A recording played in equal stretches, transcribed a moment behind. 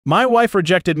My wife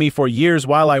rejected me for years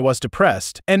while I was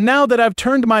depressed, and now that I've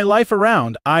turned my life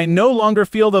around, I no longer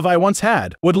feel the I once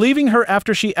had. Would leaving her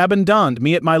after she abandoned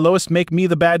me at my lowest make me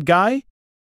the bad guy?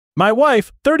 My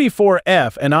wife,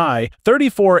 34F, and I,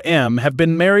 34M, have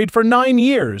been married for 9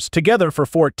 years, together for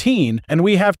 14, and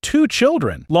we have 2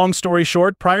 children. Long story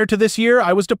short, prior to this year,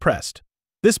 I was depressed.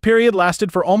 This period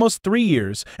lasted for almost 3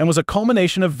 years and was a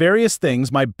culmination of various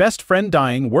things: my best friend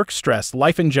dying, work stress,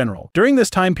 life in general. During this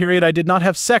time period, I did not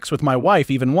have sex with my wife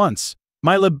even once.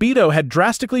 My libido had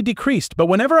drastically decreased, but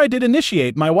whenever I did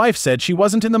initiate, my wife said she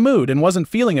wasn't in the mood and wasn't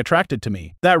feeling attracted to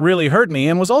me. That really hurt me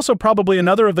and was also probably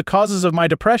another of the causes of my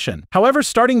depression. However,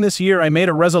 starting this year, I made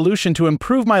a resolution to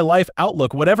improve my life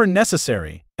outlook whatever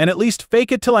necessary, and at least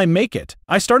fake it till I make it.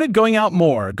 I started going out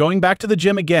more, going back to the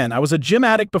gym again. I was a gym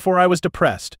addict before I was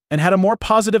depressed, and had a more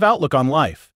positive outlook on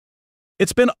life.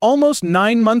 It's been almost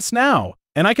 9 months now,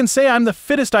 and I can say I'm the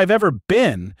fittest I've ever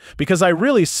been, because I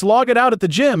really slog it out at the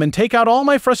gym and take out all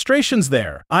my frustrations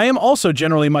there. I am also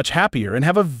generally much happier and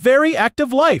have a very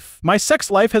active life. My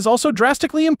sex life has also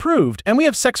drastically improved, and we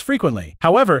have sex frequently.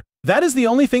 However, that is the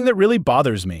only thing that really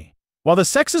bothers me. While the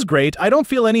sex is great, I don't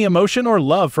feel any emotion or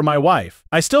love for my wife.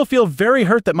 I still feel very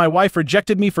hurt that my wife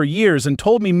rejected me for years and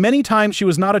told me many times she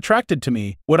was not attracted to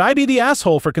me. Would I be the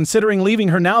asshole for considering leaving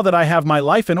her now that I have my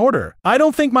life in order? I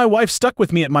don't think my wife stuck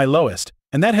with me at my lowest,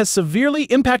 and that has severely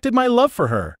impacted my love for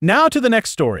her. Now to the next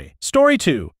story. Story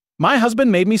 2. My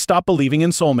husband made me stop believing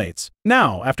in soulmates.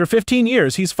 Now, after 15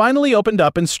 years, he's finally opened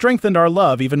up and strengthened our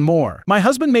love even more. My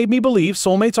husband made me believe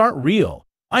soulmates aren't real.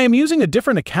 I am using a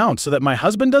different account so that my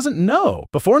husband doesn't know.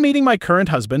 Before meeting my current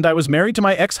husband, I was married to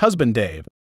my ex-husband, Dave.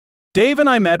 Dave and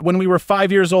I met when we were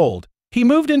 5 years old. He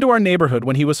moved into our neighborhood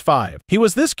when he was 5. He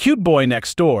was this cute boy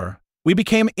next door. We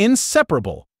became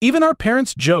inseparable. Even our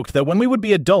parents joked that when we would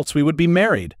be adults, we would be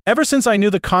married. Ever since I knew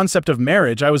the concept of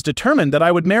marriage, I was determined that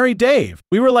I would marry Dave.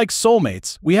 We were like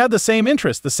soulmates. We had the same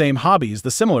interests, the same hobbies, the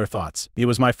similar thoughts. He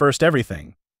was my first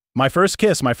everything. My first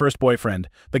kiss, my first boyfriend,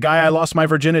 the guy I lost my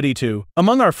virginity to.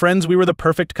 Among our friends, we were the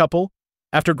perfect couple.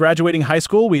 After graduating high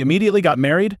school, we immediately got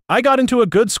married. I got into a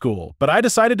good school, but I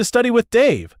decided to study with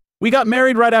Dave. We got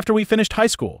married right after we finished high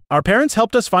school. Our parents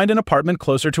helped us find an apartment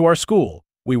closer to our school.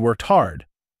 We worked hard.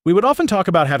 We would often talk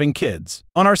about having kids.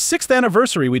 On our 6th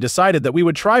anniversary, we decided that we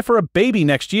would try for a baby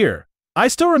next year. I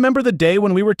still remember the day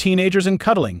when we were teenagers and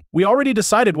cuddling. We already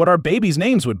decided what our babies'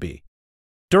 names would be.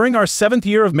 During our 7th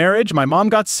year of marriage, my mom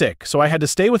got sick, so I had to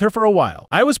stay with her for a while.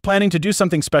 I was planning to do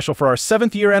something special for our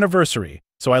 7th year anniversary,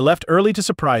 so I left early to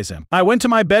surprise him. I went to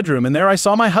my bedroom and there I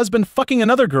saw my husband fucking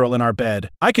another girl in our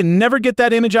bed. I can never get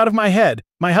that image out of my head.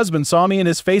 My husband saw me and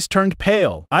his face turned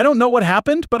pale. I don't know what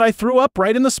happened, but I threw up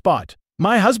right in the spot.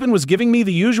 My husband was giving me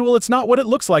the usual "it's not what it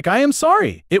looks like, I am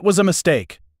sorry." It was a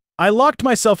mistake. I locked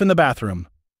myself in the bathroom.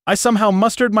 I somehow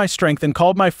mustered my strength and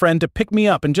called my friend to pick me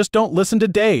up and just don't listen to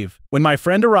Dave. When my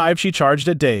friend arrived, she charged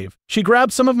at Dave. She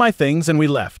grabbed some of my things and we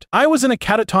left. I was in a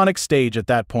catatonic stage at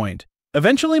that point.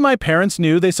 Eventually, my parents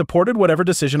knew. They supported whatever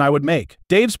decision I would make.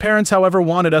 Dave's parents, however,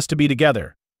 wanted us to be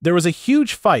together. There was a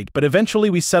huge fight, but eventually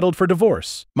we settled for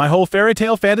divorce. My whole fairy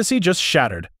tale fantasy just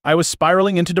shattered. I was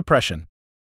spiraling into depression.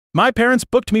 My parents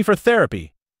booked me for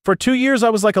therapy. For 2 years, I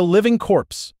was like a living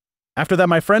corpse. After that,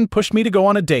 my friend pushed me to go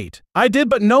on a date. I did,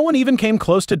 but no one even came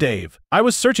close to Dave. I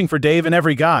was searching for Dave in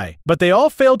every guy, but they all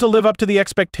failed to live up to the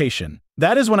expectation.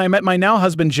 That is when I met my now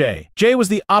husband, Jay. Jay was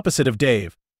the opposite of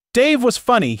Dave. Dave was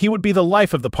funny. He would be the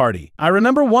life of the party. I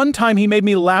remember one time he made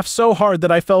me laugh so hard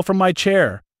that I fell from my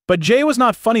chair. But Jay was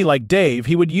not funny like Dave.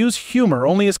 He would use humor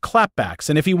only as clapbacks,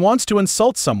 and if he wants to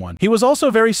insult someone, he was also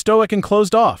very stoic and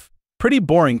closed off. Pretty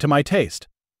boring to my taste.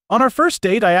 On our first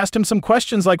date, I asked him some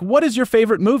questions like, "What is your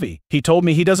favorite movie?" He told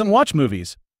me he doesn't watch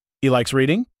movies. He likes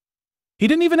reading? He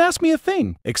didn't even ask me a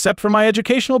thing, except for my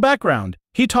educational background.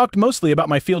 He talked mostly about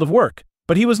my field of work,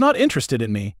 but he was not interested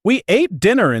in me. We ate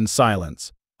dinner in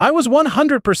silence. I was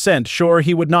 100% sure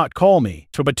he would not call me,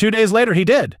 but 2 days later he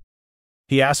did.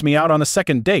 He asked me out on a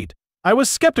second date. I was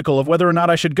skeptical of whether or not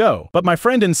I should go, but my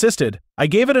friend insisted. I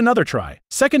gave it another try.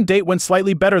 Second date went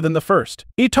slightly better than the first.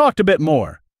 He talked a bit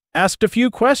more. Asked a few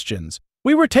questions.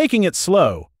 We were taking it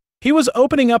slow. He was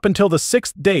opening up until the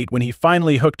 6th date when he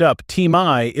finally hooked up.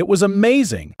 TMI, it was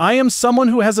amazing. I am someone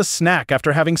who has a snack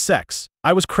after having sex.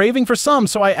 I was craving for some,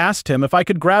 so I asked him if I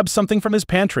could grab something from his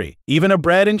pantry. Even a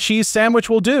bread and cheese sandwich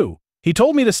will do. He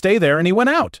told me to stay there and he went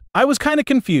out. I was kinda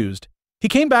confused. He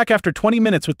came back after 20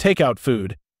 minutes with takeout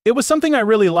food. It was something I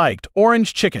really liked,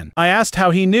 orange chicken. I asked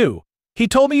how he knew. He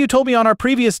told me you told me on our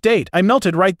previous date. I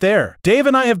melted right there. Dave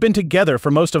and I have been together for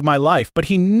most of my life, but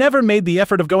he never made the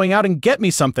effort of going out and get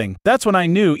me something. That's when I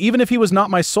knew, even if he was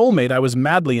not my soulmate, I was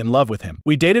madly in love with him.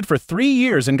 We dated for 3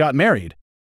 years and got married.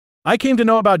 I came to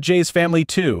know about Jay's family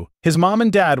too. His mom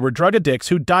and dad were drug addicts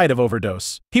who died of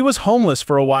overdose. He was homeless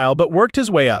for a while but worked his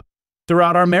way up.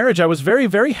 Throughout our marriage, I was very,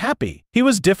 very happy. He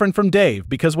was different from Dave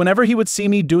because whenever he would see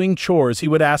me doing chores, he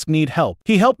would ask, "Need help?"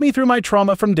 He helped me through my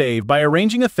trauma from Dave by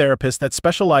arranging a therapist that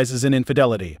specializes in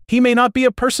infidelity. He may not be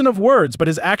a person of words, but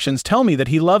his actions tell me that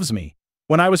he loves me.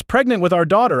 When I was pregnant with our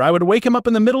daughter, I would wake him up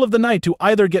in the middle of the night to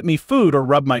either get me food or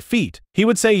rub my feet. He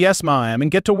would say, "Yes, ma'am,"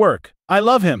 and get to work. I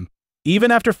love him.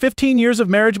 Even after 15 years of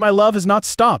marriage, my love has not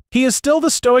stopped. He is still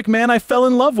the stoic man I fell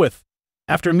in love with.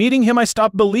 After meeting him, I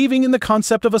stopped believing in the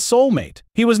concept of a soulmate.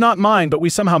 He was not mine, but we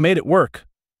somehow made it work.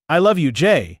 I love you,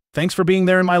 Jay. Thanks for being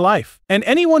there in my life. And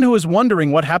anyone who is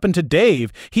wondering what happened to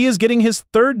Dave, he is getting his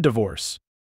 3rd divorce.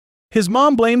 His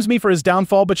mom blames me for his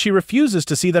downfall, but she refuses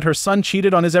to see that her son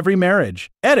cheated on his every marriage.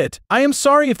 Edit. I am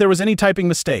sorry if there was any typing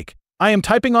mistake. I am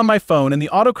typing on my phone and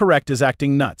the autocorrect is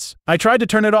acting nuts. I tried to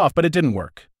turn it off, but it didn't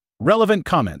work. Relevant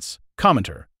comments.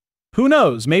 Commenter. Who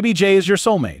knows, maybe Jay is your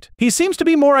soulmate. He seems to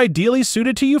be more ideally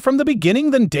suited to you from the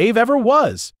beginning than Dave ever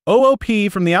was. OOP,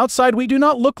 from the outside we do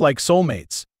not look like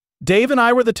soulmates. Dave and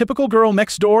I were the typical girl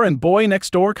next door and boy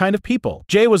next door kind of people.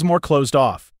 Jay was more closed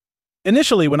off.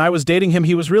 Initially, when I was dating him,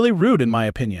 he was really rude in my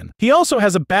opinion. He also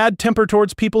has a bad temper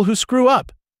towards people who screw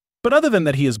up. But other than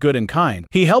that, he is good and kind.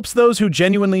 He helps those who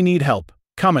genuinely need help.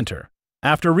 Commenter.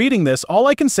 After reading this, all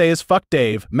I can say is fuck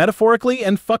Dave, metaphorically,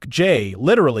 and fuck Jay,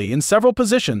 literally, in several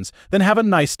positions, then have a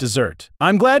nice dessert.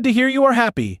 I'm glad to hear you are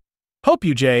happy. Hope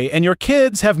you, Jay, and your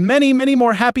kids have many, many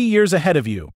more happy years ahead of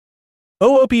you.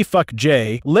 OOP fuck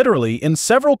Jay, literally, in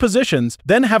several positions,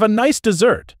 then have a nice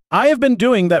dessert. I have been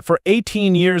doing that for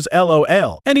 18 years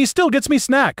LOL, and he still gets me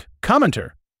snack.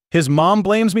 Commenter. His mom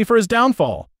blames me for his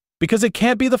downfall. Because it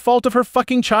can't be the fault of her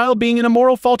fucking child being an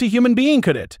immoral, faulty human being,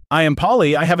 could it? I am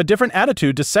poly, I have a different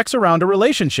attitude to sex around a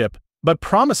relationship. But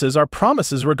promises are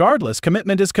promises regardless.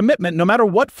 Commitment is commitment no matter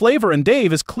what flavor, and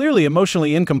Dave is clearly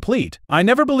emotionally incomplete. I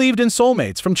never believed in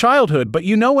soulmates from childhood, but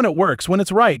you know when it works, when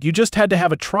it's right. You just had to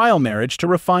have a trial marriage to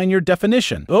refine your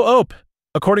definition. OOP.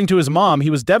 According to his mom,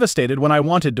 he was devastated when I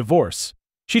wanted divorce.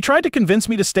 She tried to convince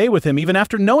me to stay with him even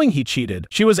after knowing he cheated.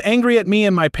 She was angry at me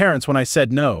and my parents when I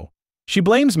said no. She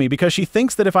blames me because she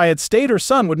thinks that if I had stayed, her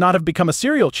son would not have become a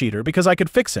serial cheater because I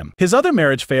could fix him. His other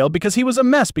marriage failed because he was a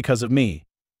mess because of me.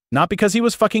 Not because he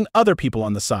was fucking other people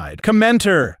on the side.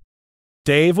 Commenter.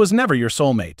 Dave was never your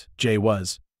soulmate. Jay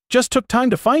was. Just took time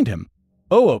to find him.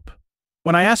 OOP.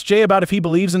 When I asked Jay about if he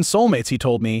believes in soulmates, he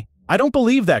told me, "I don't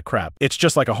believe that crap. It's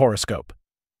just like a horoscope.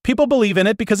 People believe in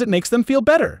it because it makes them feel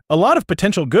better. A lot of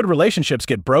potential good relationships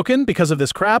get broken because of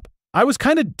this crap." I was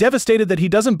kinda devastated that he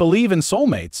doesn't believe in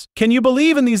soulmates. Can you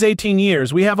believe in these 18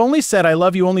 years we have only said I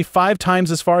love you only 5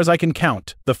 times as far as I can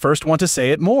count? The first one to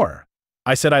say it more.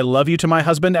 I said I love you to my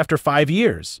husband after 5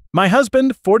 years. My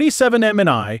husband, 47M, and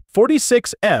I,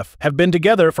 46F, have been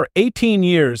together for 18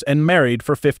 years and married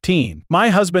for 15. My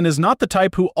husband is not the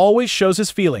type who always shows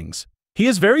his feelings. He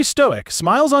is very stoic,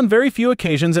 smiles on very few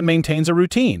occasions, and maintains a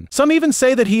routine. Some even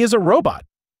say that he is a robot.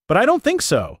 But I don't think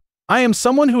so. I am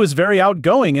someone who is very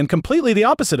outgoing and completely the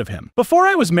opposite of him. Before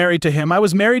I was married to him, I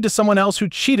was married to someone else who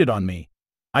cheated on me.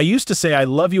 I used to say I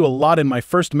love you a lot in my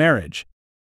first marriage.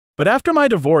 But after my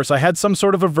divorce, I had some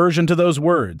sort of aversion to those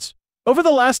words. Over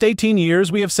the last 18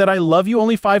 years, we have said I love you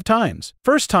only 5 times.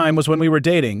 First time was when we were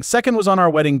dating, second was on our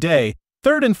wedding day,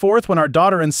 third and fourth when our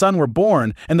daughter and son were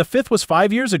born, and the 5th was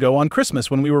 5 years ago on Christmas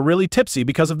when we were really tipsy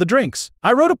because of the drinks.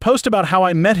 I wrote a post about how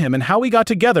I met him and how we got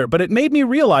together, but it made me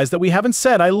realize that we haven't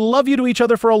said I love you to each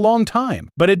other for a long time.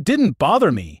 But it didn't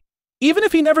bother me. Even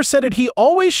if he never said it, he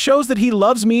always shows that he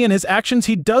loves me in his actions.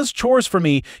 He does chores for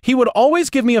me. He would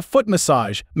always give me a foot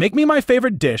massage, make me my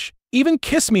favorite dish, even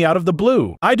kiss me out of the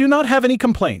blue. I do not have any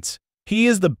complaints. He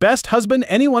is the best husband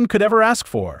anyone could ever ask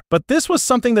for. But this was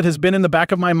something that has been in the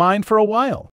back of my mind for a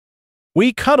while.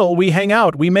 We cuddle, we hang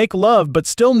out, we make love, but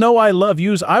still no I love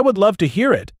yous. I would love to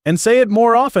hear it and say it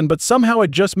more often, but somehow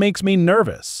it just makes me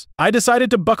nervous. I decided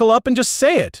to buckle up and just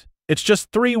say it. It's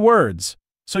just 3 words.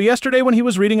 So yesterday when he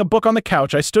was reading a book on the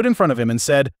couch, I stood in front of him and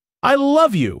said, "I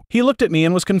love you." He looked at me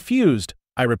and was confused.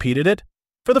 I repeated it.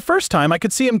 For the first time, I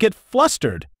could see him get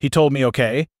flustered. He told me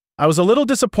okay. I was a little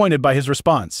disappointed by his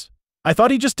response. I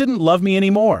thought he just didn't love me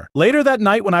anymore. Later that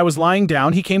night when I was lying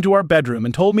down, he came to our bedroom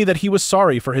and told me that he was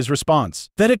sorry for his response,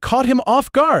 that it caught him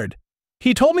off guard.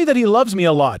 He told me that he loves me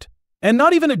a lot, and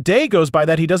not even a day goes by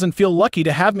that he doesn't feel lucky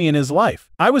to have me in his life.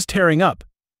 I was tearing up.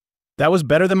 That was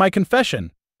better than my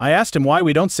confession. I asked him why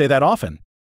we don't say that often.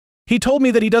 He told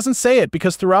me that he doesn't say it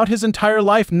because throughout his entire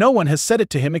life no one has said it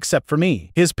to him except for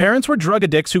me. His parents were drug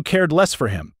addicts who cared less for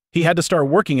him. He had to start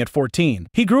working at 14.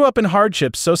 He grew up in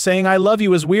hardships, so saying I love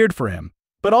you is weird for him.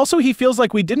 But also he feels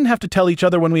like we didn't have to tell each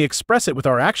other when we express it with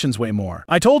our actions way more.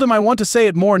 I told him I want to say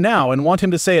it more now and want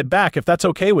him to say it back if that's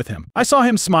okay with him. I saw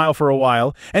him smile for a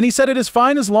while, and he said it is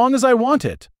fine as long as I want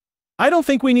it. I don't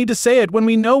think we need to say it when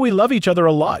we know we love each other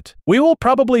a lot. We will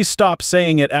probably stop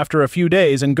saying it after a few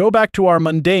days and go back to our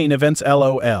mundane events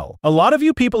lol. A lot of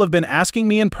you people have been asking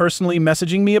me and personally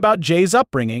messaging me about Jay's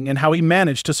upbringing and how he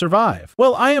managed to survive.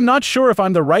 Well, I am not sure if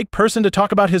I'm the right person to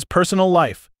talk about his personal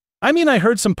life. I mean, I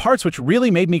heard some parts which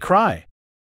really made me cry.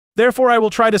 Therefore, I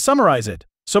will try to summarize it.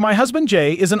 So my husband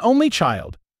Jay is an only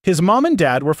child. His mom and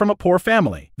dad were from a poor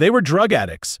family. They were drug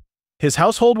addicts. His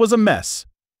household was a mess.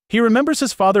 He remembers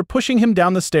his father pushing him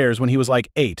down the stairs when he was like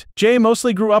 8. Jay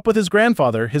mostly grew up with his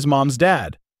grandfather, his mom's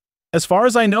dad. As far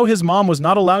as I know, his mom was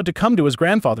not allowed to come to his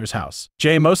grandfather's house.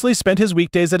 Jay mostly spent his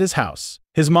weekdays at his house.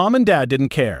 His mom and dad didn't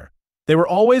care. They were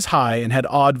always high and had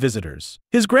odd visitors.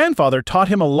 His grandfather taught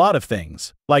him a lot of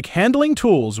things, like handling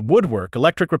tools, woodwork,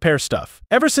 electric repair stuff.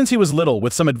 Ever since he was little,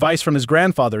 with some advice from his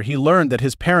grandfather, he learned that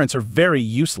his parents are very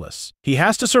useless. He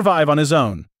has to survive on his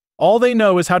own. All they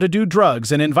know is how to do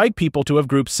drugs and invite people to have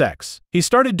group sex. He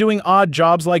started doing odd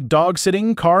jobs like dog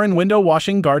sitting, car and window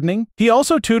washing, gardening. He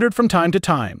also tutored from time to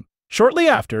time. Shortly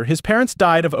after, his parents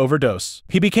died of overdose.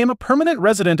 He became a permanent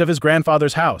resident of his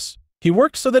grandfather's house. He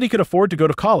worked so that he could afford to go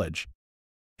to college.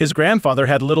 His grandfather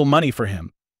had little money for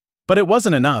him. But it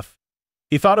wasn't enough.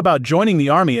 He thought about joining the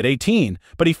army at 18,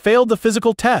 but he failed the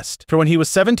physical test. For when he was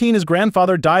 17, his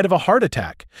grandfather died of a heart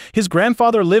attack. His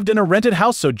grandfather lived in a rented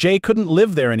house, so Jay couldn't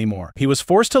live there anymore. He was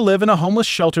forced to live in a homeless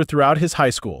shelter throughout his high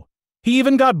school. He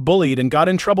even got bullied and got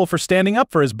in trouble for standing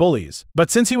up for his bullies.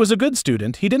 But since he was a good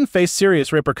student, he didn't face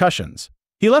serious repercussions.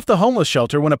 He left the homeless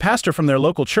shelter when a pastor from their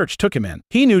local church took him in.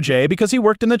 He knew Jay because he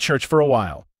worked in the church for a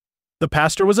while. The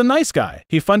pastor was a nice guy.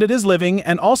 He funded his living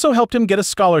and also helped him get a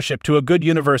scholarship to a good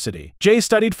university. Jay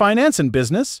studied finance and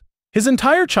business. His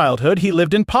entire childhood he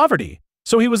lived in poverty,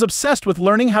 so he was obsessed with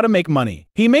learning how to make money.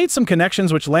 He made some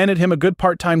connections which landed him a good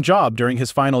part-time job during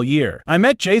his final year. I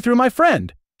met Jay through my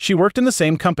friend. She worked in the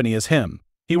same company as him.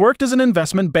 He worked as an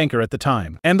investment banker at the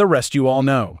time, and the rest you all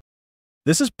know.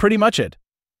 This is pretty much it.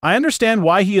 I understand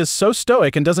why he is so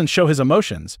stoic and doesn't show his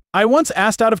emotions. I once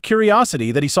asked out of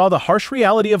curiosity that he saw the harsh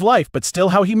reality of life but still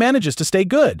how he manages to stay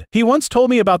good. He once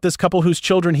told me about this couple whose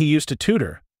children he used to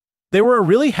tutor. They were a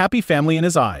really happy family in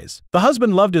his eyes. The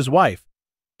husband loved his wife.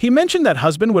 He mentioned that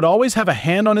husband would always have a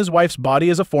hand on his wife's body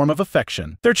as a form of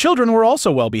affection. Their children were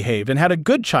also well-behaved and had a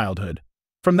good childhood.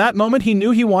 From that moment he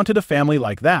knew he wanted a family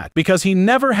like that because he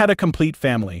never had a complete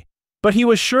family. But he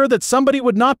was sure that somebody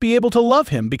would not be able to love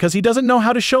him because he doesn't know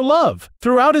how to show love.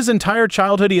 Throughout his entire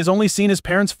childhood, he has only seen his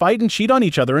parents fight and cheat on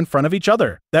each other in front of each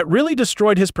other. That really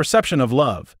destroyed his perception of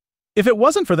love. If it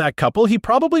wasn't for that couple, he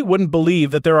probably wouldn't believe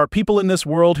that there are people in this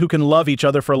world who can love each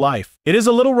other for life. It is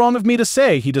a little wrong of me to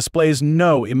say he displays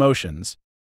no emotions.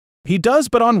 He does,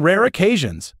 but on rare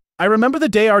occasions. I remember the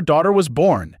day our daughter was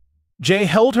born. Jay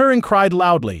held her and cried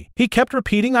loudly. He kept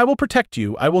repeating, "I will protect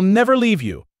you, I will never leave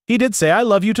you." He did say I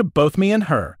love you to both me and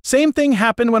her. Same thing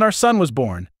happened when our son was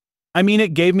born. I mean,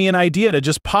 it gave me an idea to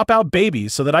just pop out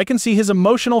babies so that I can see his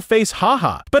emotional face,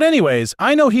 haha. But anyways,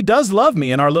 I know he does love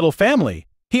me and our little family.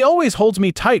 He always holds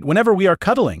me tight whenever we are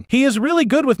cuddling. He is really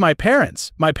good with my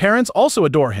parents. My parents also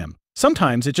adore him.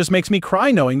 Sometimes it just makes me cry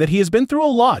knowing that he has been through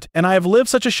a lot and I have lived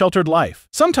such a sheltered life.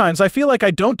 Sometimes I feel like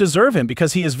I don't deserve him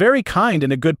because he is very kind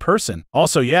and a good person.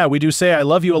 Also, yeah, we do say I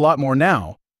love you a lot more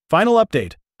now. Final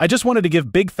update. I just wanted to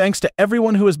give big thanks to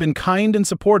everyone who has been kind and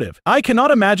supportive. I cannot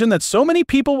imagine that so many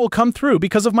people will come through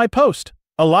because of my post.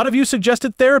 A lot of you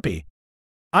suggested therapy.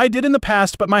 I did in the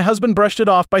past, but my husband brushed it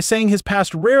off by saying his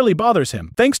past rarely bothers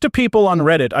him. Thanks to people on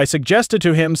Reddit, I suggested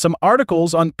to him some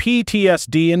articles on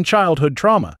PTSD and childhood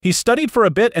trauma. He studied for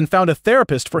a bit and found a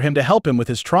therapist for him to help him with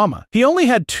his trauma. He only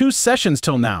had 2 sessions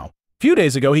till now. A few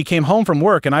days ago, he came home from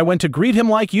work and I went to greet him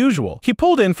like usual. He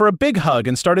pulled in for a big hug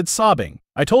and started sobbing.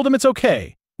 I told him it's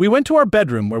okay. We went to our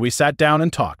bedroom where we sat down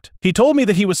and talked. He told me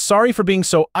that he was sorry for being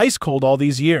so ice cold all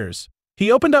these years.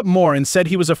 He opened up more and said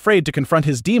he was afraid to confront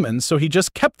his demons, so he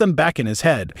just kept them back in his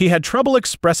head. He had trouble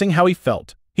expressing how he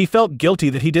felt. He felt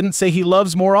guilty that he didn't say he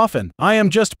loves more often. I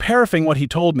am just paraphrasing what he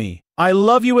told me. I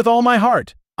love you with all my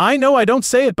heart. I know I don't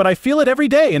say it, but I feel it every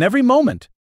day and every moment.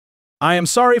 I am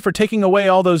sorry for taking away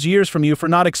all those years from you, for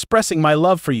not expressing my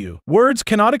love for you. Words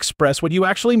cannot express what you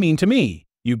actually mean to me.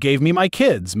 You gave me my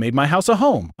kids, made my house a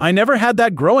home. I never had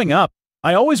that growing up.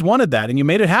 I always wanted that and you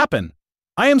made it happen.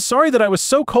 I am sorry that I was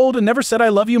so cold and never said I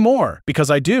love you more, because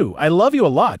I do. I love you a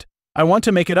lot. I want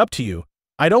to make it up to you.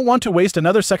 I don't want to waste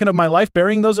another second of my life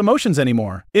burying those emotions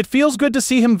anymore. It feels good to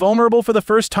see him vulnerable for the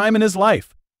first time in his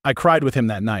life. I cried with him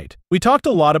that night. We talked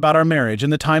a lot about our marriage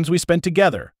and the times we spent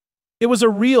together. It was a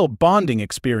real bonding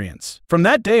experience. From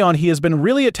that day on, he has been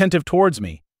really attentive towards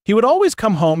me. He would always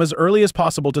come home as early as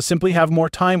possible to simply have more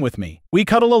time with me. We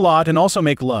cuddle a lot and also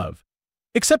make love.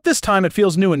 Except this time it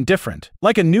feels new and different,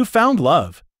 like a newfound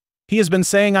love. He has been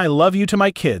saying I love you to my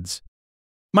kids.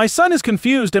 My son is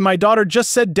confused and my daughter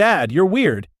just said, "Dad, you're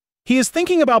weird." He is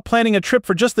thinking about planning a trip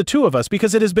for just the two of us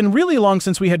because it has been really long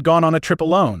since we had gone on a trip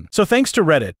alone. So thanks to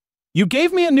Reddit, you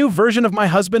gave me a new version of my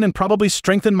husband and probably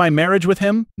strengthened my marriage with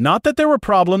him. Not that there were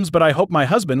problems, but I hope my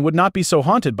husband would not be so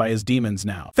haunted by his demons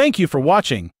now. Thank you for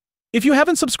watching. If you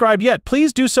haven't subscribed yet,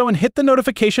 please do so and hit the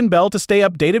notification bell to stay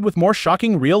updated with more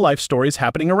shocking real-life stories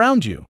happening around you.